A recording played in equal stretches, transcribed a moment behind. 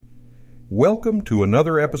Welcome to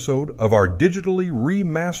another episode of our digitally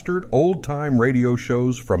remastered old-time radio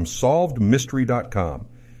shows from SolvedMystery.com.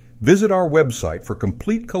 Visit our website for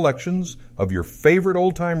complete collections of your favorite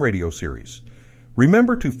old-time radio series.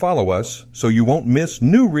 Remember to follow us so you won't miss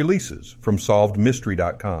new releases from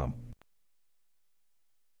SolvedMystery.com.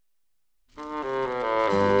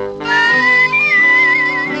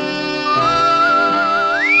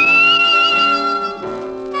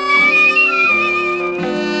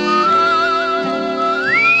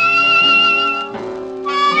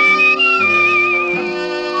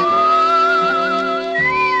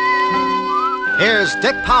 Here's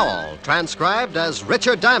Dick Powell, transcribed as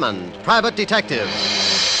Richard Diamond, private detective.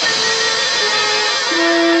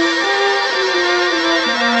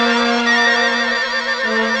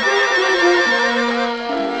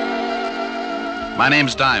 My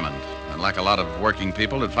name's Diamond, and like a lot of working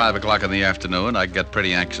people, at 5 o'clock in the afternoon, I get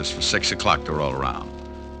pretty anxious for 6 o'clock to roll around,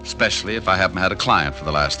 especially if I haven't had a client for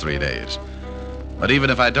the last 3 days. But even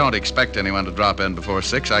if I don't expect anyone to drop in before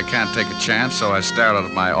 6, I can't take a chance, so I stare out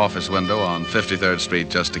of my office window on 53rd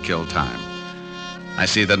Street just to kill time. I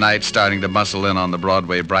see the night starting to muscle in on the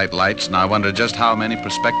Broadway bright lights, and I wonder just how many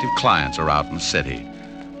prospective clients are out in the city.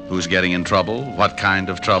 Who's getting in trouble, what kind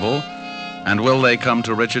of trouble, and will they come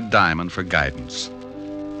to Richard Diamond for guidance?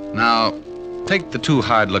 Now, take the two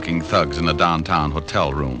hard-looking thugs in a downtown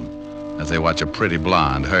hotel room as they watch a pretty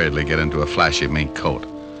blonde hurriedly get into a flashy mink coat.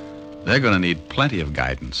 They're going to need plenty of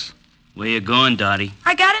guidance. Where you going, Dottie?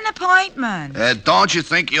 I got an appointment. Don't you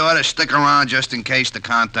think you ought to stick around just in case the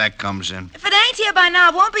contact comes in? If it ain't here by now,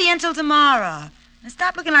 it won't be until tomorrow. Now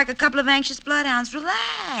stop looking like a couple of anxious bloodhounds.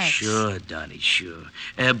 Relax. Sure, Dottie, sure.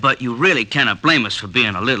 But you really cannot blame us for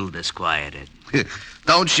being a little disquieted.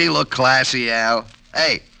 Don't she look classy, Al?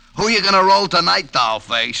 Hey, who you gonna roll tonight,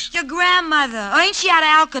 dollface? Your grandmother. Or ain't she out of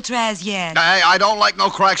Alcatraz yet? Hey, I don't like no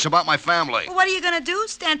cracks about my family. Well, what are you going to do,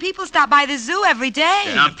 Stan? People stop by the zoo every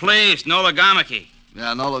day. Now, please, no logamaki.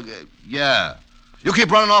 Yeah, no, look, yeah. You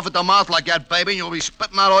keep running off at the mouth like that, baby, and you'll be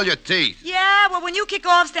spitting out all your teeth. Yeah, well, when you kick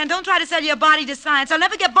off, Stan, don't try to sell your body to science. I'll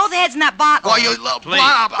never get both heads in that bottle. Why, you... Please.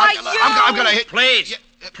 I'm gonna hit... Please,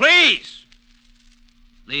 please.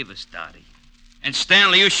 Leave us, Dottie. And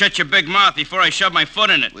Stanley, you shut your big mouth before I shove my foot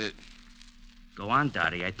in it. Go on,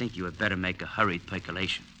 Dottie. I think you had better make a hurried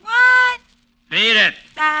percolation. What? Beat it.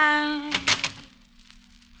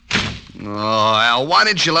 Oh, Al, why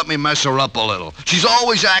didn't you let me mess her up a little? She's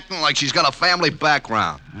always acting like she's got a family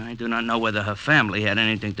background. I do not know whether her family had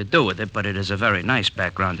anything to do with it, but it is a very nice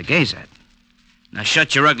background to gaze at. Now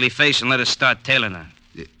shut your ugly face and let us start tailing her.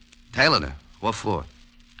 Tailing her? What for?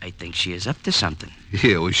 I think she is up to something.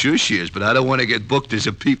 Yeah, well, sure she is, but I don't want to get booked as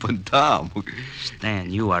a peeping Tom. Stan,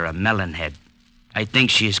 you are a melonhead. I think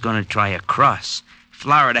she is going to try a cross.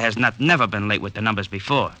 Florida has never been late with the numbers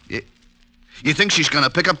before. You think she's going to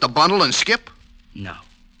pick up the bundle and skip? No.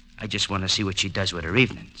 I just want to see what she does with her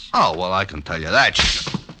evenings. Oh, well, I can tell you that.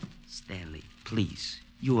 Stanley, please.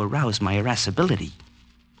 You arouse my irascibility.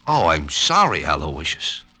 Oh, I'm sorry,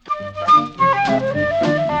 Aloysius.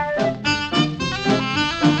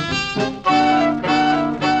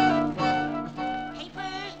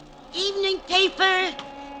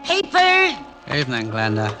 Paper. Evening,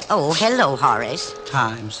 Glenda. Oh, hello, Horace.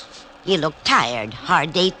 Times. You look tired.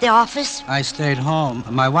 Hard day at the office? I stayed home.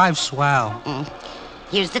 My wife's well.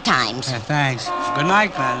 Here's the Times. Thanks. Good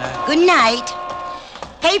night, Glenda. Good night.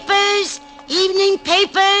 Papers. Evening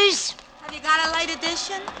papers. Have you got a late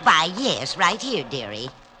edition? Why, yes, right here, dearie.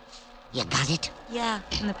 You got it? Yeah,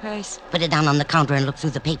 in the purse. Put it down on the counter and look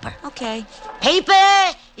through the paper. Okay.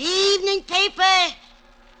 Paper. Evening paper.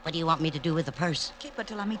 What do you want me to do with the purse? Keep it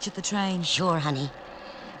till I meet you at the train. Sure, honey.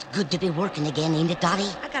 It's good to be working again, ain't it, Dottie?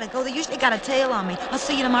 I gotta go. They usually got a tail on me. I'll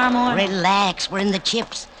see you tomorrow morning. Relax. We're in the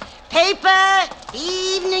chips. Paper.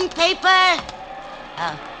 Evening paper.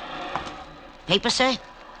 Paper, sir?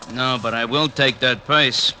 No, but I will take that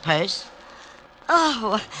purse. Purse?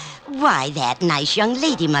 Oh, why, that nice young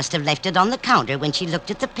lady must have left it on the counter when she looked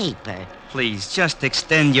at the paper. Please, just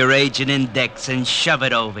extend your agent index and shove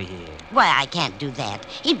it over here. Why, I can't do that.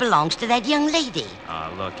 It belongs to that young lady.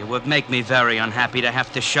 Oh, look, it would make me very unhappy to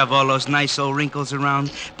have to shove all those nice old wrinkles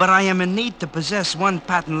around, but I am in need to possess one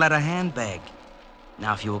patent leather handbag.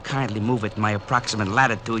 Now, if you will kindly move it in my approximate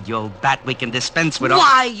latitude, you old bat, we can dispense with all...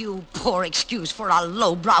 Why, you poor excuse for a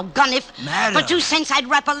lowbrow gunnif. Madam. For 2 cents, I'd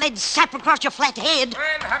wrap a lead sap across your flat head.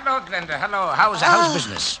 Well, hello, Glenda. Hello. How's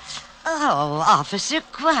business? Oh, Officer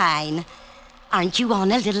Quine. Aren't you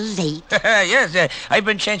on a little late? Yes, I've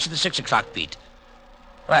been changed to the 6 o'clock beat.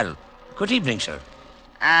 Well, good evening, sir.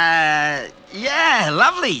 Yeah,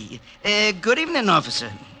 lovely. Good evening,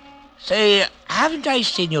 officer. Say, haven't I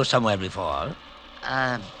seen you somewhere before?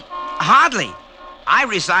 Hardly. I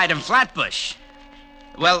reside in Flatbush.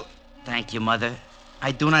 Well, thank you, Mother.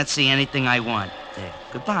 I do not see anything I want. There.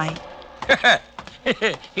 Goodbye.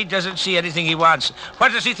 He doesn't see anything he wants.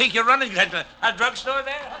 What does he think you're running? A drugstore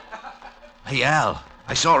there? Hey, Al,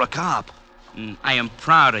 I saw a cop. I am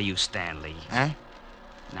proud of you, Stanley. Huh?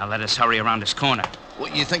 Now let us hurry around this corner.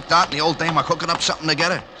 What, you think Dot and the old dame are cooking up something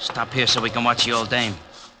together? Stop here so we can watch the old dame.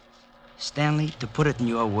 Stanley, to put it in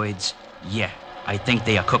your words, yeah, I think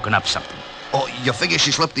they are cooking up something. Oh, you figure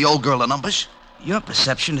she slipped the old girl the numbers? Your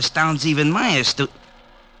perception astounds even my astute.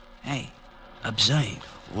 Hey, observe.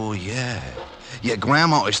 Oh, yeah. Your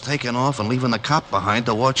grandma is taking off and leaving the cop behind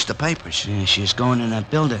to watch the papers. Yeah, she's going in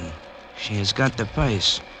that building. She has got the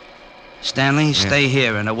purse. Stanley, stay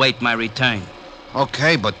here and await my return.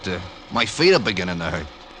 Okay, but my feet are beginning to hurt.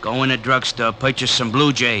 Go in a drugstore, purchase some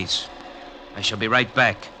Blue Jays. I shall be right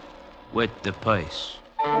back with the purse.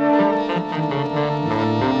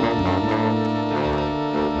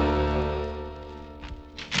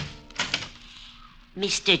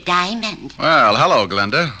 Mr. Diamond. Well, hello,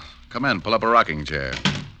 Glenda. Come in, pull up a rocking chair.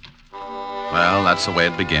 Well, that's the way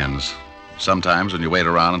it begins. Sometimes when you wait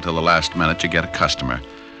around until the last minute, you get a customer.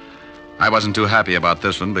 I wasn't too happy about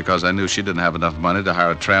this one because I knew she didn't have enough money to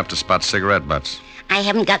hire a tramp to spot cigarette butts. I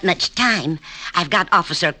haven't got much time. I've got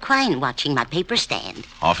Officer Quine watching my paper stand.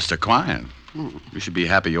 Officer Quine? You should be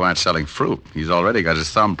happy you aren't selling fruit. He's already got his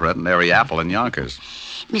thumbprint in every apple in Yonkers.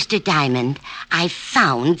 Mr. Diamond, I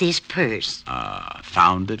found this purse.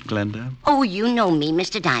 Found it, Glenda? Oh, you know me,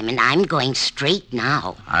 Mr. Diamond. I'm going straight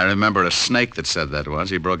now. I remember a snake that said that once.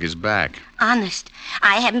 He broke his back. Honest,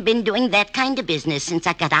 I haven't been doing that kind of business since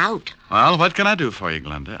I got out. Well, what can I do for you,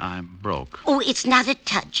 Glenda? I'm broke. Oh, it's not a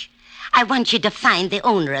touch. I want you to find the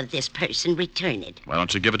owner of this purse and return it. Why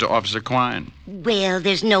don't you give it to Officer Quine? Well,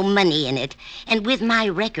 there's no money in it. And with my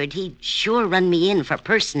record, he'd sure run me in for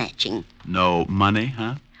purse snatching. No money,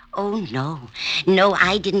 huh? Oh, no. No,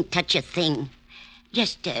 I didn't touch a thing.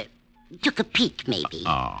 Just took a peek, maybe.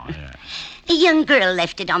 Oh, yeah. A young girl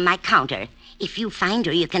left it on my counter. If you find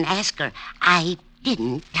her, you can ask her. I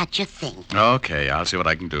didn't touch a thing. Okay, I'll see what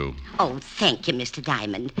I can do. Oh, thank you, Mr.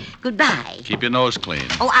 Diamond. Goodbye. Keep your nose clean.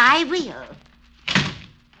 Oh, I will.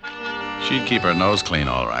 She'd keep her nose clean,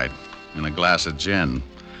 all right. And a glass of gin.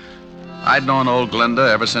 I'd known old Glenda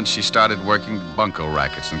ever since she started working bunco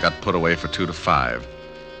rackets and got put away for 2 to 5.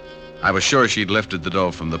 I was sure she'd lifted the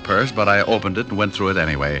dough from the purse, but I opened it and went through it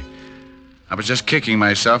anyway. I was just kicking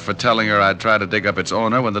myself for telling her I'd try to dig up its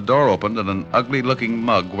owner when the door opened and an ugly-looking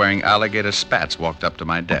mug wearing alligator spats walked up to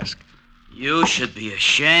my desk. You should be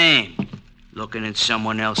ashamed, looking at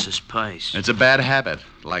someone else's purse. It's a bad habit,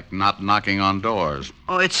 like not knocking on doors.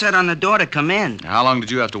 Oh, it said on the door to come in. How long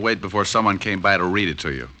did you have to wait before someone came by to read it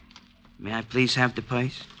to you? May I please have the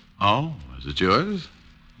purse? Oh, is it yours?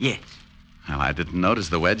 Yes. Well, I didn't notice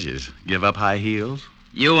the wedges. Give up high heels?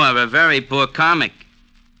 You are a very poor comic.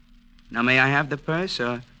 Now, may I have the purse,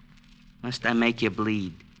 or must I make you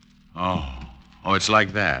bleed? Oh, it's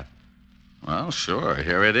like that. Well, sure,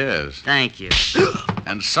 here it is. Thank you.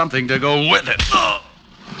 And something to go with it.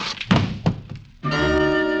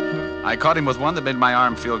 I caught him with one that made my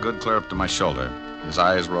arm feel good clear up to my shoulder. His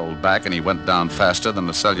eyes rolled back, and he went down faster than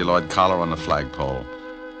the celluloid collar on the flagpole.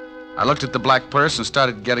 I looked at the black purse and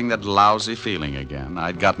started getting that lousy feeling again.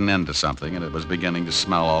 I'd gotten into something, and it was beginning to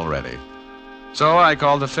smell already. So I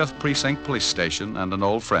called the 5th Precinct Police Station and an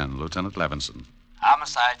old friend, Lieutenant Levinson.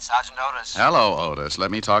 Homicide, Sergeant Otis. Hello, Otis. Let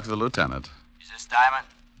me talk to the lieutenant. Is this Diamond?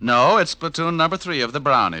 No, it's platoon number 3 of the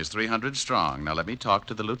Brownies, 300 strong. Now let me talk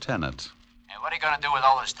to the lieutenant. Hey, what are you going to do with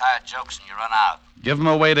all those tired jokes when you run out? Give them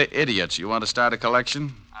away to idiots. You want to start a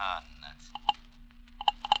collection? Oh, nuts.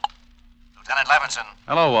 Lieutenant Levinson.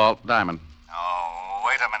 Hello, Walt. Diamond. Oh,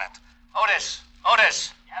 wait a minute. Otis!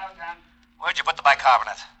 Yeah, Lieutenant. Where'd you put the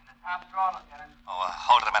bicarbonate? In the top drawer, Lieutenant. Oh,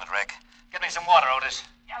 hold it a minute, Rick. Get me some water, Otis.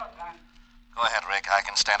 Yeah, Lieutenant. Go ahead, Rick. I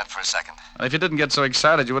can stand it for a second. If you didn't get so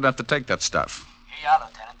excited, you wouldn't have to take that stuff. Here you are,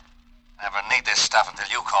 Lieutenant. Never need this stuff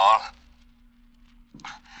until you call.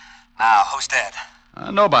 Now, who's dead?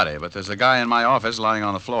 Nobody, but there's a guy in my office lying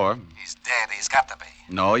on the floor. He's dead. He's got to be.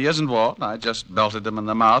 No, he isn't, Walt. I just belted him in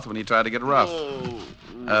the mouth when he tried to get rough.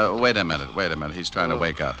 Wait a minute. He's trying to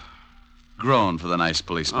wake up. Groan for the nice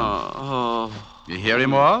policeman. You hear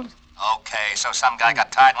him, Walt? Okay, so some guy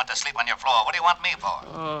got tired and went to sleep on your floor. What do you want me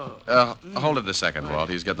for? Hold it a second, Walt.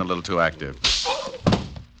 He's getting a little too active.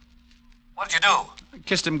 What did you do?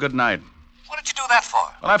 Kissed him good night. What did you do that for?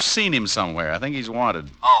 Well, I've seen him somewhere. I think he's wanted.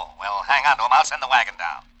 Oh, well, hang on to him. I'll send the wagon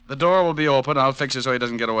down. The door will be open. I'll fix it so he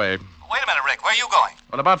doesn't get away. Wait a minute, Rick. Where are you going?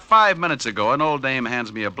 Well, about 5 minutes ago, an old dame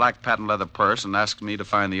hands me a black patent leather purse and asks me to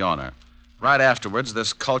find the owner. Right afterwards,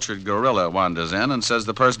 this cultured gorilla wanders in and says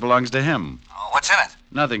the purse belongs to him. Oh, what's in it?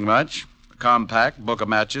 Nothing much. A compact, book of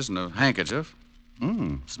matches, and a handkerchief.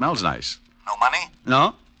 Smells nice. No money?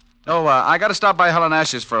 No? Oh, I got to stop by Helen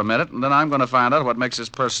Asher's for a minute, and then I'm going to find out what makes this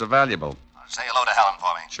purse so valuable. Say hello to Helen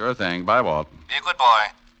for me. Sure thing. Bye, Walt. Be a good boy.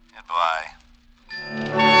 Goodbye.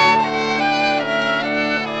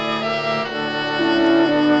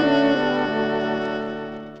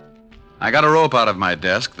 I got a rope out of my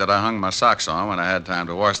desk that I hung my socks on when I had time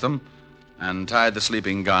to wash them and tied the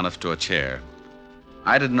sleeping Garniff to a chair.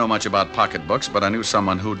 I didn't know much about pocketbooks, but I knew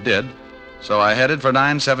someone who did, so I headed for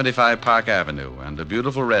 975 Park Avenue and a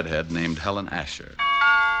beautiful redhead named Helen Asher.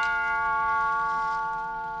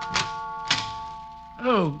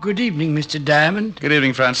 Oh, good evening, Mr. Diamond. Good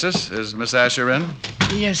evening, Francis. Is Miss Asher in?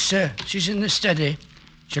 Yes, sir. She's in the study.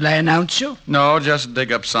 Shall I announce you? No, just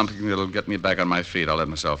dig up something that'll get me back on my feet. I'll let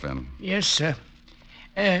myself in. Yes, sir.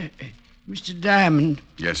 Mr. Diamond.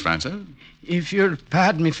 Yes, Francis? If you'll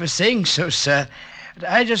pardon me for saying so, sir,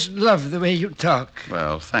 I just love the way you talk.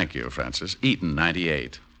 Well, thank you, Francis. Eaton,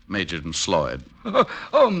 98. Majored in Sloyd.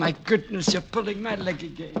 Oh, my goodness, you're pulling my leg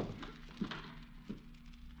again.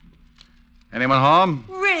 Anyone home?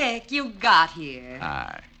 Rick, you got here.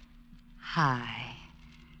 Hi. Hi.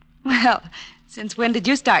 Well, since when did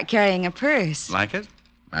you start carrying a purse? Like it?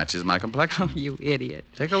 Matches my complexion. Oh, you idiot.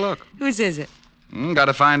 Take a look. Whose is it? Got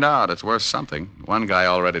to find out. It's worth something. One guy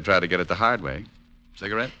already tried to get it the hard way.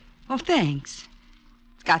 Cigarette? Oh, thanks.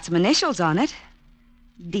 It's got some initials on it.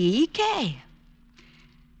 D.K.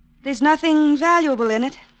 There's nothing valuable in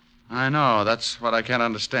it. I know. That's what I can't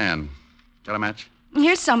understand. Got a match?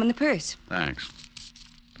 Here's some in the purse. Thanks.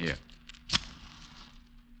 Here.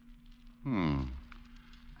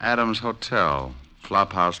 Adams Hotel.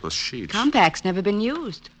 Flop house with sheets. Compact's never been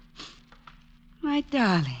used. My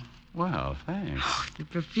darling. Well, thanks. Oh, the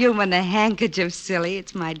perfume and the handkerchief, silly.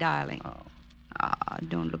 It's my darling. Oh. Ah,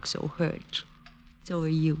 don't look so hurt. So are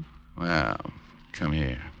you. Well, come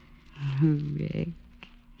here. Rick.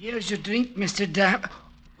 Here's your drink, Mr. Diamond.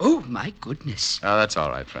 Oh, my goodness. Oh, that's all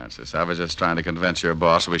right, Francis. I was just trying to convince your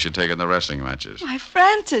boss we should take in the wrestling matches. Why,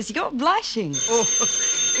 Francis, you're blushing. Oh,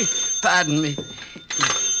 pardon me.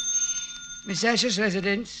 Miss Asher's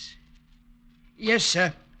residence? Yes,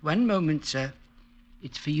 sir. One moment, sir.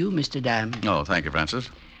 It's for you, Mr. Diamond. Oh, thank you, Francis.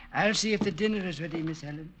 I'll see if the dinner is ready, Miss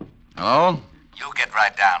Helen. Hello? You get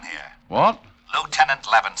right down here. What? Lieutenant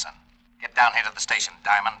Levinson. Get down here to the station,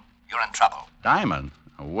 Diamond. You're in trouble. Diamond?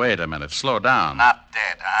 Oh, wait a minute. Slow down. Not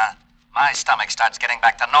dead, huh? My stomach starts getting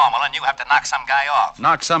back to normal, and you have to knock some guy off.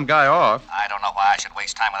 Knock some guy off? I don't know why I should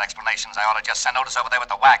waste time with explanations. I ought to just send Otis over there with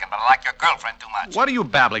the wagon, but I like your girlfriend too much. What are you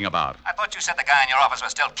babbling about? I thought you said the guy in your office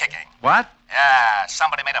was still kicking. What? Yeah,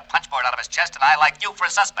 somebody made a punchboard out of his chest, and I like you for a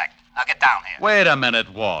suspect. Now get down here. Wait a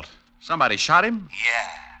minute, Walt. Somebody shot him?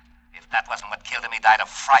 Yeah. If that wasn't what killed him, he died of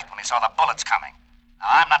fright when he saw the bullets coming. Now,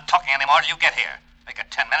 I'm not talking anymore till you get here. Make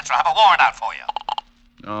it 10 minutes or I'll have a warrant out for you.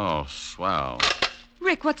 Oh, swell.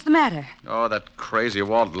 Rick, what's the matter? Oh, that crazy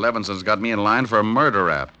Walt Levinson's got me in line for a murder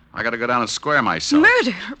rap. I gotta go down and square myself.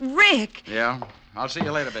 Murder? Rick! Yeah? I'll see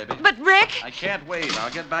you later, baby. But, Rick... I can't wait.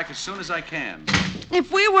 I'll get back as soon as I can.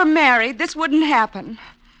 If we were married, this wouldn't happen.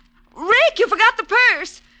 Rick, you forgot the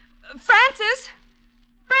purse. Francis?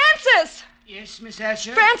 Francis! Yes, Miss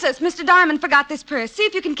Asher? Francis, Mr. Diamond forgot this purse. See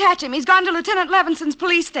if you can catch him. He's gone to Lieutenant Levinson's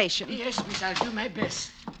police station. Yes, Miss, I'll do my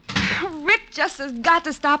best. Rick just has got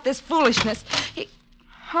to stop this foolishness.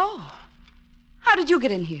 Oh. How did you get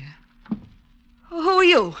in here? Who are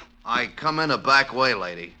you? I come in a back way,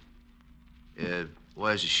 lady.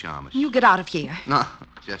 Where's the shamus? You get out of here. No,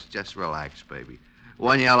 just relax, baby.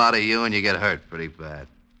 One yell out of you and you get hurt pretty bad.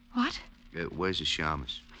 What? Where's the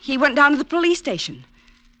shamus? He went down to the police station.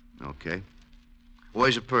 Okay.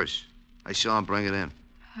 Where's the purse? I saw him bring it in.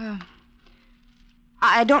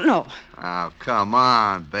 I don't know. Oh, come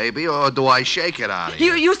on, baby. Or do I shake it out of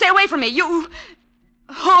you? You stay away from me. You...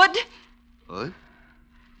 Hood? Hood?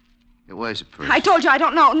 Where's the purse? I told you I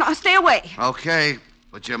don't know. No, stay away. Okay,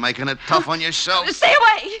 but you're making it tough on yourself. Stay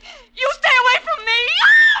away. You stay away from me.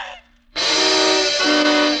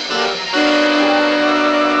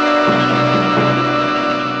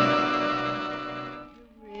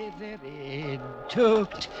 With the red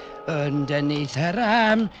tucked underneath her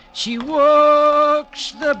arm, she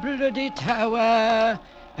walks the bloody tower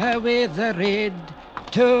with the red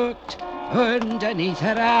tucked underneath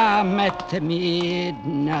her arm at the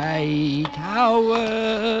midnight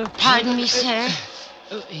hour. Pardon me, sir.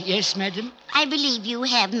 Yes, madam? I believe you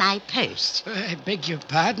have my purse. I beg your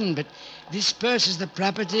pardon, but This purse is the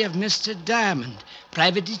property of Mr. Diamond,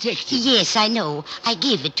 private detective. Yes, I know. I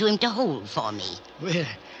gave it to him to hold for me. Well,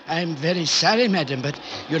 I'm very sorry, madam, but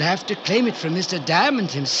you'll have to claim it from Mr.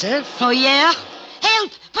 Diamond himself. Oh, yeah?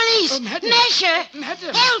 Help! Police! Oh, madam. Masher!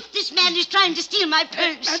 Madam. Help! This man is trying to steal my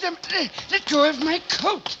purse. Madam, let go of my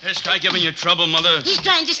coat. This guy giving you trouble, Mother? He's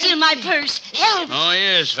trying to steal my purse. Help! Oh,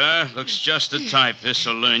 yes, huh? Looks just the type.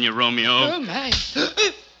 This'll learn you, Romeo. Oh, my.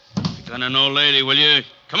 Got an old lady, will you?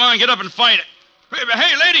 Come on, get up and fight it.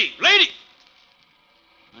 Hey, lady!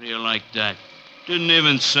 How do you like that? Didn't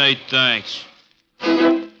even say thanks.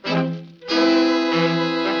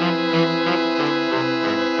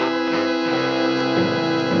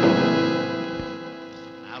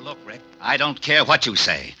 Now, look, Rick, I don't care what you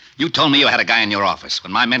say. You told me you had a guy in your office.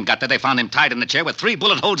 When my men got there, they found him tied in the chair with 3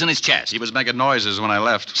 bullet holes in his chest. He was making noises when I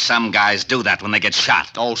left. Some guys do that when they get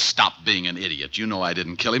shot. Oh, stop being an idiot. You know I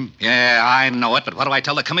didn't kill him. Yeah, I know it, but what do I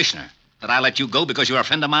tell the commissioner? That I let you go because you're a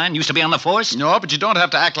friend of mine? Used to be on the force? No, but you don't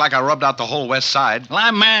have to act like I rubbed out the whole West Side. Well,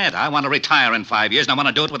 I'm mad. I want to retire in 5 years, and I want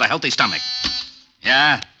to do it with a healthy stomach.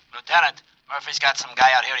 Yeah? Lieutenant, Murphy's got some guy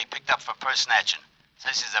out here he picked up for purse snatching.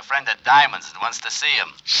 Says he's a friend of Diamond's and wants to see him.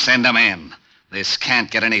 Send him in. This can't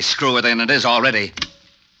get any screwier than it is already.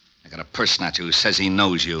 I got a purse snatcher who says he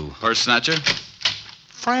knows you. Purse snatcher?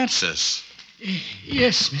 Francis.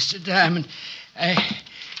 Yes, Mr. Diamond. I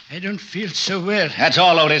don't feel so well. That's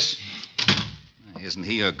all, Otis. Isn't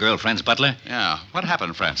he your girlfriend's butler? Yeah. What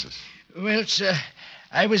happened, Francis? Well, sir,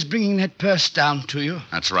 I was bringing that purse down to you.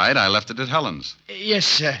 That's right. I left it at Helen's. Yes,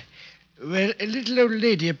 sir. Well, a little old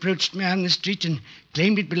lady approached me on the street and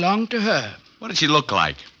claimed it belonged to her. What did she look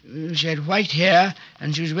like? She had white hair,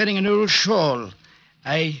 and she was wearing an old shawl.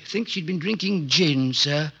 I think she'd been drinking gin,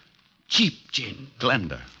 sir. Cheap gin.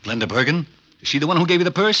 Glenda. Glenda Bergen? Is she the one who gave you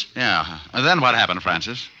the purse? Yeah. And then what happened,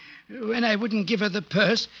 Francis? When I wouldn't give her the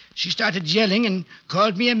purse, she started yelling and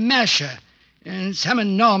called me a masher. And some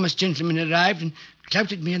enormous gentleman arrived and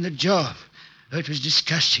clouted me in the jaw. Oh, it was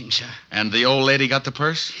disgusting, sir. And the old lady got the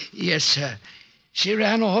purse? Yes, sir. She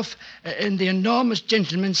ran off, and the enormous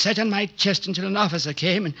gentleman sat on my chest until an officer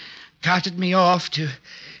came and carted me off to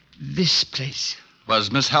this place.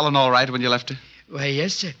 Was Miss Helen all right when you left her? Why,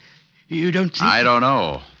 yes, sir. You don't think... I don't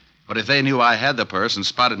know. But if they knew I had the purse and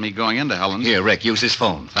spotted me going into Helen's... Here, Rick, use his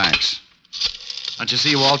phone. Thanks. Don't you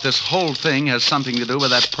see, Walt, this whole thing has something to do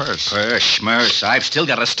with that purse. Purse, schmurse. I've still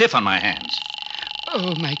got a stiff on my hands.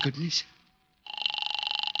 Oh, my goodness.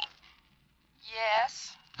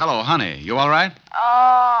 Yes? Hello, honey. You all right?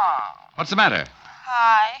 Oh. What's the matter?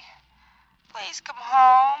 Hi. Please come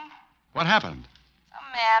home. What happened?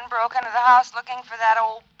 Some man broke into the house looking for that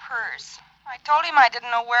old purse. I told him I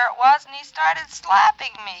didn't know where it was, and he started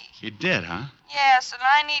slapping me. He did, huh? Yes, and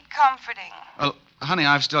I need comforting. Well, honey,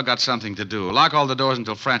 I've still got something to do. Lock all the doors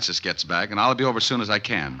until Francis gets back, and I'll be over as soon as I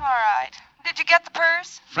can. All right. Did you get the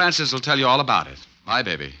purse? Francis will tell you all about it. Bye,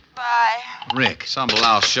 baby. Bye. Rick, some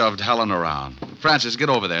louse shoved Helen around. Francis, get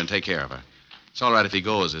over there and take care of her. It's all right if he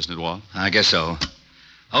goes, isn't it, Walt? I guess so.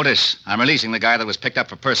 Otis, I'm releasing the guy that was picked up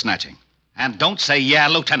for purse snatching. And don't say, yeah,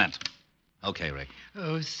 Lieutenant. Okay, Rick.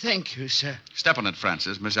 Oh, thank you, sir. Step on it,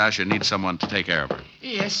 Francis. Miss Asher needs someone to take care of her.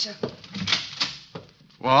 Yes, sir.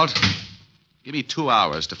 Walt, give me 2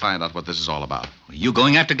 hours to find out what this is all about. Are you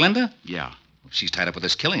going after Glenda? Yeah. If she's tied up with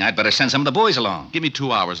this killing, I'd better send some of the boys along. Give me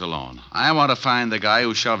 2 hours alone. I want to find the guy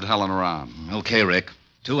who shoved Helen around. Okay, Rick.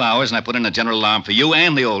 2 hours, and I put in a general alarm for you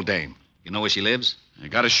and the old dame. You know where she lives? I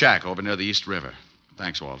got a shack over near the East River.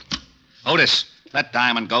 Thanks, Walt. Otis, let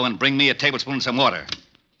Diamond go and bring me a tablespoon and some water.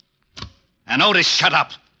 And Otis, shut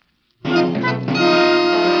up.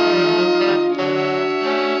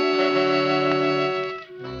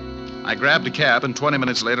 I grabbed a cab, and 20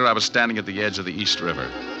 minutes later, I was standing at the edge of the East River.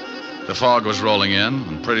 The fog was rolling in,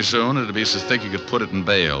 and pretty soon it'd be so thick you could put it in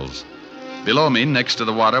bales. Below me, next to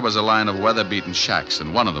the water, was a line of weather-beaten shacks,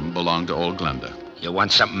 and one of them belonged to old Glenda. You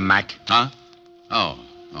want something, Mac? Huh? Oh,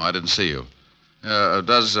 I didn't see you.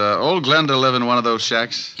 Does old Glenda live in one of those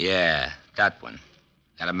shacks? Yeah, that one.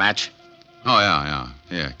 Got a match? Oh, yeah.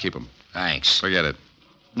 Here, keep them. Thanks. Forget it.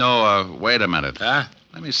 No, wait a minute. Huh?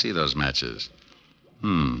 Let me see those matches.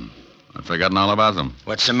 I've forgotten all about them.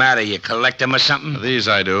 What's the matter? You collect them or something? These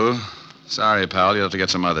I do. Sorry, pal. You'll have to get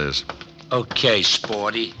some others. Okay,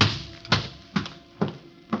 Sporty.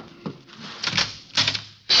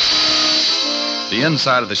 The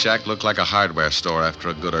inside of the shack looked like a hardware store after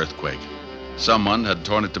a good earthquake. Someone had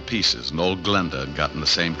torn it to pieces, and old Glenda had gotten the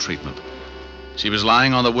same treatment. She was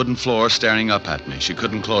lying on the wooden floor staring up at me. She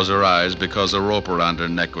couldn't close her eyes because a rope around her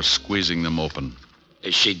neck was squeezing them open.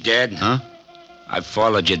 Is she dead? Huh? I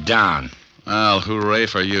followed you down. Well, hooray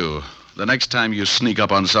for you. The next time you sneak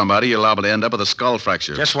up on somebody, you're liable to end up with a skull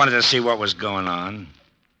fracture. Just wanted to see what was going on.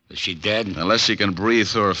 Is she dead? Unless she can breathe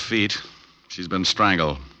through her feet. She's been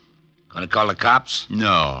strangled. Gonna call the cops?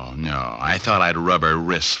 No. I thought I'd rub her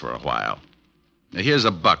wrists for a while. Now, here's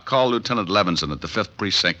a buck. Call Lieutenant Levinson at the 5th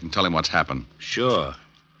Precinct and tell him what's happened. Sure.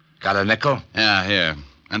 Got a nickel? Yeah, here.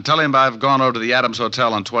 And tell him I've gone over to the Adams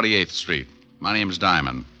Hotel on 28th Street. My name's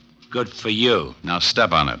Diamond. Good for you. Now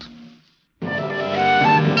step on it.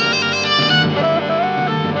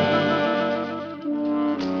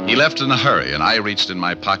 He left in a hurry, and I reached in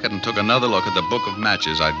my pocket and took another look at the book of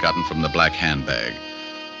matches I'd gotten from the black handbag.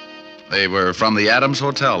 They were from the Adams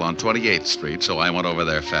Hotel on 28th Street, so I went over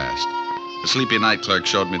there fast. The sleepy night clerk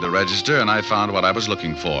showed me the register, and I found what I was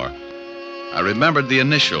looking for. I remembered the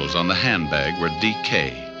initials on the handbag were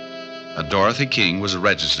D.K. A Dorothy King was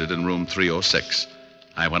registered in room 306.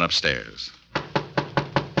 I went upstairs.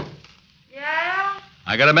 Yeah?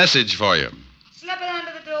 I got a message for you. Slip it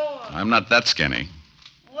under the door. I'm not that skinny.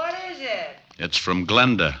 What is it? It's from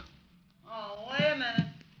Glenda. Oh, wait a minute.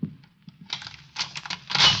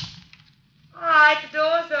 All right, the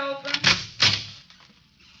door's open.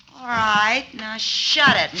 All right, now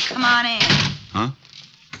shut it and come on in. Huh?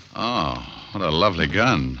 Oh, what a lovely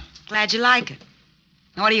gun. Glad you like it.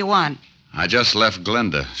 Now, what do you want? I just left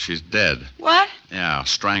Glenda. She's dead. What? Yeah,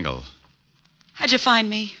 strangled. How'd you find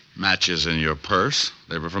me? Matches in your purse.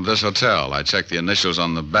 They were from this hotel. I checked the initials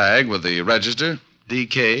on the bag with the register.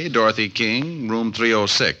 D.K., Dorothy King, room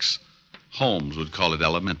 306. Holmes would call it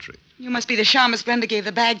elementary. You must be the shamus Glenda gave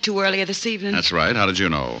the bag to earlier this evening. That's right. How did you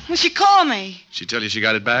know? Well, she called me. She tell you she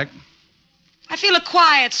got it back? I feel a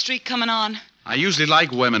quiet streak coming on. I usually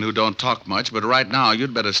like women who don't talk much, but right now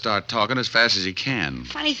you'd better start talking as fast as you can.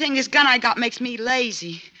 Funny thing, this gun I got makes me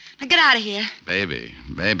lazy. Now get out of here. Baby,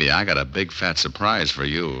 I got a big fat surprise for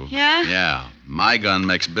you. Yeah? Yeah. My gun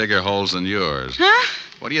makes bigger holes than yours. Huh?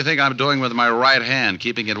 What do you think I'm doing with my right hand,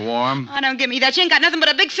 keeping it warm? Oh, don't give me that. You ain't got nothing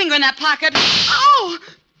but a big finger in that pocket. Oh!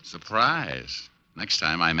 Surprise. Next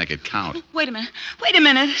time I make it count. Wait a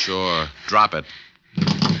minute. Sure. Drop it.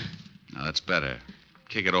 Now, that's better.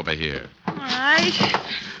 Kick it over here. All right.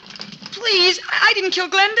 Please, I didn't kill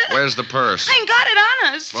Glenda. Where's the purse? I ain't got it,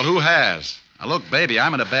 honest. Well, who has? Now, look, baby,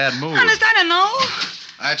 I'm in a bad mood. Honest, I don't know.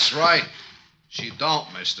 That's right. She don't,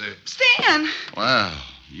 mister. Stan. Well,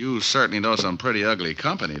 you certainly know some pretty ugly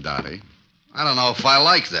company, Dottie. I don't know if I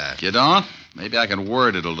like that. You don't? Maybe I can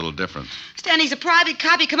word it a little different. Stan, he's a private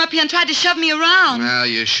cop. He come up here and tried to shove me around. Well,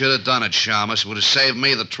 you should have done it, Shamus. It would have saved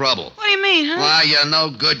me the trouble. What do you mean, huh? Why, you no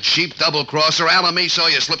good, cheap double-crosser. Al and me saw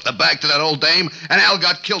you slip the bag to that old dame, and Al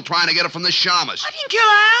got killed trying to get it from the Shamus. I didn't kill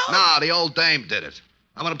Al. No, the old dame did it.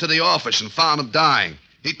 I went up to the office and found him dying.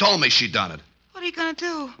 He told me she'd done it. What are you going to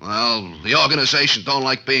do? Well, the organization don't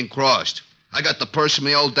like being crossed. I got the purse from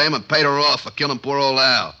the old dame and paid her off for killing poor old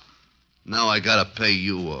Al. Now I gotta pay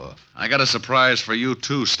you off. I got a surprise for you,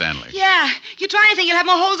 too, Stanley. Yeah, you try anything, you'll have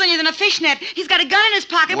more holes on you than a fishnet. He's got a gun in his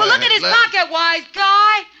pocket. Well, look at his pocket, wise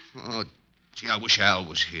guy. Oh, gee, I wish Al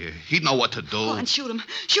was here. He'd know what to do. Go on, shoot him.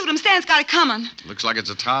 Shoot him. Stan's got it coming. Looks like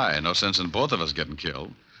it's a tie. No sense in both of us getting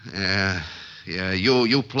killed. Yeah,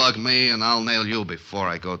 you plug me, and I'll nail you before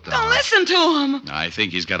I go down. Don't listen to him. I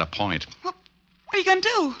think he's got a point. What are you going to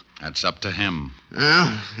do? That's up to him.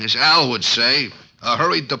 Well, as Al would say, a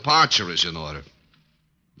hurried departure is in order.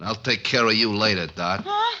 I'll take care of you later, Dot.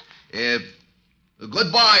 Huh?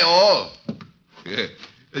 Goodbye, all. Yeah,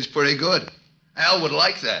 it's pretty good. Al would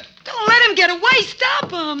like that. Don't let him get away.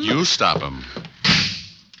 Stop him. You stop him.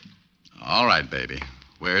 All right, baby.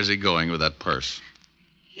 Where's he going with that purse?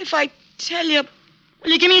 If I tell you,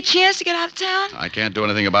 will you give me a chance to get out of town? I can't do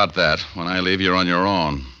anything about that. When I leave, you're on your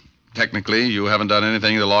own. Technically, you haven't done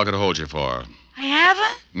anything the law could hold you for. I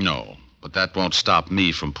haven't? No, but that won't stop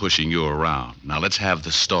me from pushing you around. Now, let's have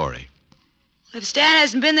the story. If Stan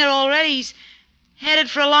hasn't been there already, he's headed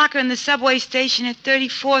for a locker in the subway station at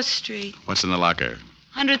 34th Street. What's in the locker?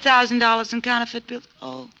 $100,000 in counterfeit bills.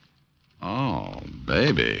 Oh,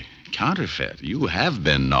 baby. Counterfeit. You have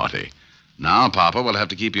been naughty. Now, Papa, we'll have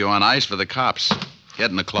to keep you on ice for the cops.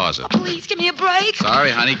 Get in the closet. Please, give me a break. Sorry,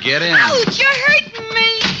 honey. Get in. Ouch, you're hurting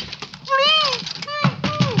me. Please.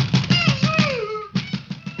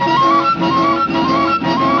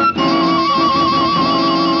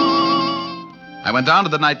 I went down to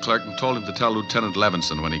the night clerk and told him to tell Lieutenant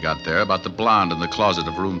Levinson when he got there about the blonde in the closet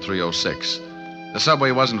of room 306. The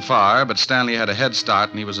subway wasn't far, but Stanley had a head start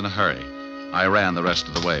and he was in a hurry. I ran the rest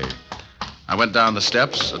of the way. I went down the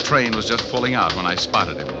steps. A train was just pulling out when I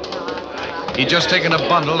spotted him. He'd just taken a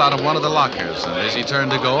bundle out of one of the lockers, and as he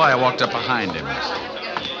turned to go, I walked up behind him.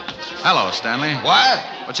 Hello, Stanley. What?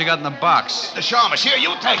 What you got in the box? The Sharmas. Here,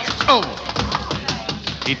 you take it. Oh!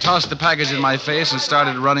 He tossed the package in my face and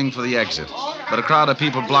started running for the exit. But a crowd of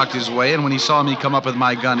people blocked his way, and when he saw me come up with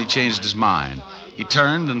my gun, he changed his mind. He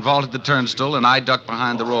turned and vaulted the turnstile, and I ducked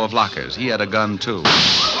behind the row of lockers. He had a gun, too.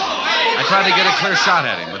 I tried to get a clear shot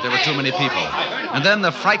at him, but there were too many people. And then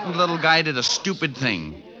the frightened little guy did a stupid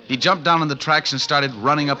thing. He jumped down on the tracks and started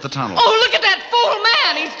running up the tunnel. Oh, look at that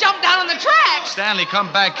fool man. He's jumped down on the tracks. Stanley,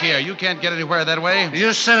 come back here. You can't get anywhere that way.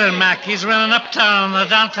 You said it, Mac. He's running uptown on the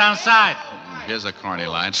downtown side. Here's a corny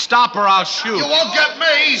line. Stop or I'll shoot. You won't get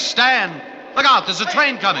me. Stan, look out. There's a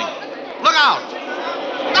train coming. Look out.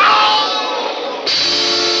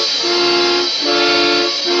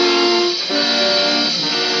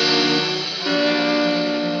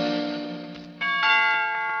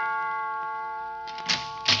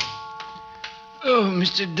 Oh,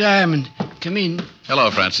 Mr. Diamond, come in. Hello,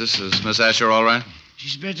 Francis. Is Miss Asher all right?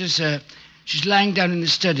 She's better, sir. She's lying down in the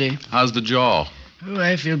study. How's the jaw? Oh,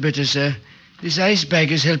 I feel better, sir. This ice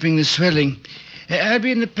bag is helping the swelling. I'll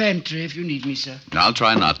be in the pantry if you need me, sir. I'll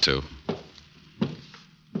try not to.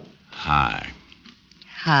 Hi.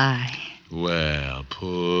 Hi. Well,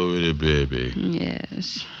 poor little baby.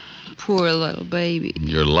 Yes. Poor little baby.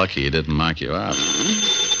 You're lucky he didn't knock you out.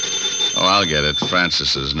 Oh, I'll get it.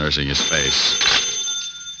 Francis is nursing his face.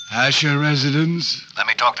 Asher residence? Let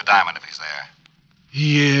me talk to Diamond if he's there.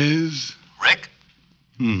 He is. Rick?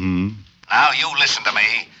 Mm-hmm. Now, you listen to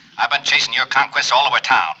me. I've been chasing your conquests all over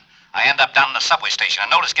town. I end up down in the subway station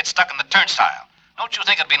and notice get stuck in the turnstile. Don't you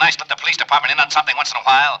think it'd be nice to let the police department in on something once in a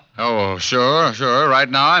while? Oh, sure. Right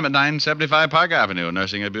now I'm at 975 Park Avenue,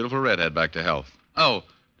 nursing a beautiful redhead back to health. Oh,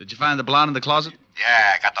 did you find the blonde in the closet?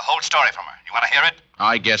 Yeah, I got the whole story from her. You want to hear it?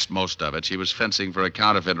 I guessed most of it. She was fencing for a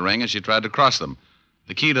counterfeit ring, and she tried to cross them.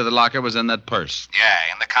 The key to the locker was in that purse. Yeah,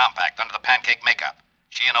 in the compact, under the pancake makeup.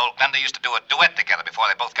 She and old Glenda used to do a duet together before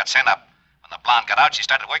they both got sent up. When the blonde got out, she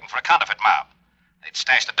started working for a counterfeit mob. They'd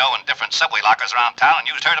stashed the dough in different subway lockers around town and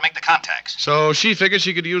used her to make the contacts. So she figured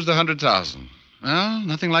she could use the 100,000. Well,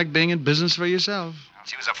 nothing like being in business for yourself.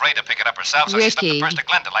 She was afraid to pick it up herself, so Ricky. she slipped the purse to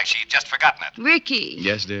Glenda like she'd just forgotten it. Ricky.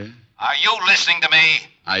 Yes, dear? Are you listening to me?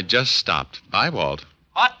 I just stopped. Bye, Walt.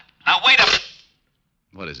 What? Now, wait a...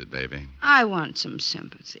 What is it, baby? I want some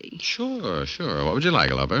sympathy. Sure. What would you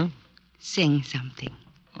like, lover? Sing something.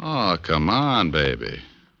 Oh, come on, baby.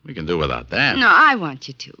 We can do without that. No, I want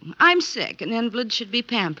you to. I'm sick. An invalid should be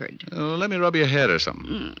pampered. Let me rub your head or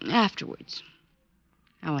something. Afterwards.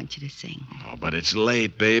 I want you to sing. Oh, but it's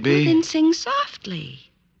late, baby. Well, then sing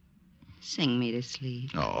softly. Sing me to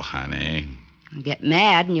sleep. Oh, honey. I'll get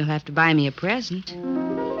mad and you'll have to buy me a present.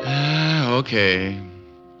 Okay.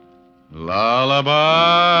 Lullaby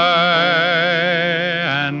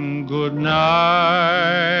and good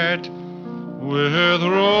night with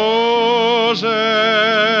roses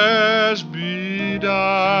bedight.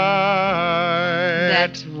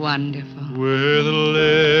 That's wonderful. With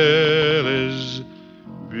lilies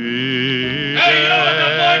bedecked. Hey, you at the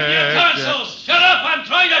board in your consoles! Shut up, I'm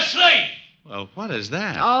trying to sleep! Well, what is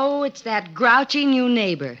that? Oh, it's that grouchy new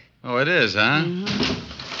neighbor. Oh, it is, huh?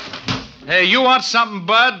 Hey, you want something,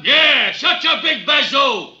 bud? Yeah, shut your big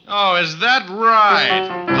bazoo! Oh, is that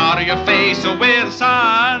right? Powder your face with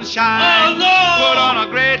sunshine. Oh, no! Put on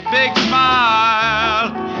a great big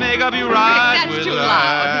smile. Make up your eyes Rick, that's with too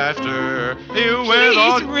loud. laughter. You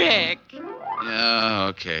will Please, Rick. Yeah,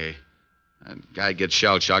 okay. That guy gets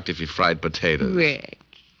shell-shocked if he fried potatoes. Rick.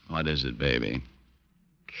 What is it, baby?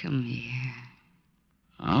 Come here.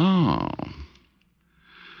 Oh.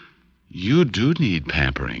 You do need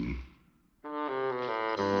pampering.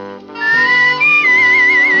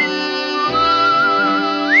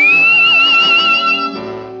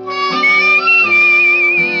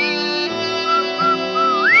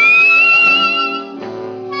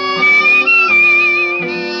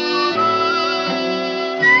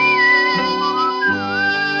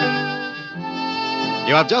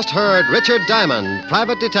 You have just heard Richard Diamond,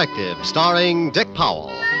 Private Detective, starring Dick Powell.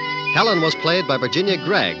 Helen was played by Virginia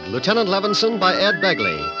Gregg, Lieutenant Levinson by Ed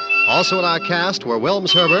Begley. Also in our cast were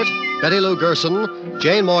Wilms Herbert, Betty Lou Gerson,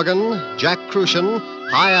 Jane Morgan, Jack Crucian,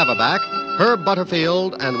 Hy Averback, Herb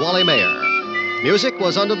Butterfield, and Wally Mayer. Music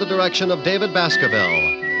was under the direction of David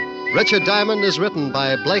Baskerville. Richard Diamond is written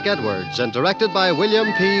by Blake Edwards and directed by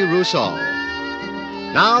William P. Rousseau.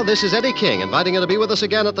 Now, this is Eddie King inviting you to be with us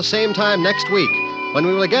again at the same time next week, when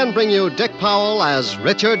we will again bring you Dick Powell as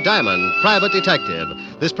Richard Diamond, Private Detective.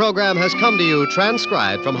 This program has come to you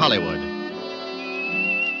transcribed from Hollywood.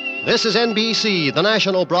 This is NBC, the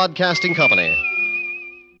national broadcasting company.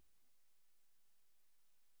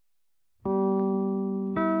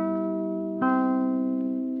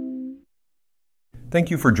 Thank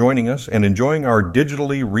you for joining us and enjoying our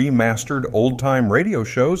digitally remastered old-time radio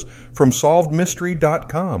shows from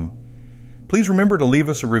SolvedMystery.com. Please remember to leave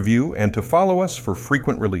us a review and to follow us for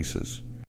frequent releases.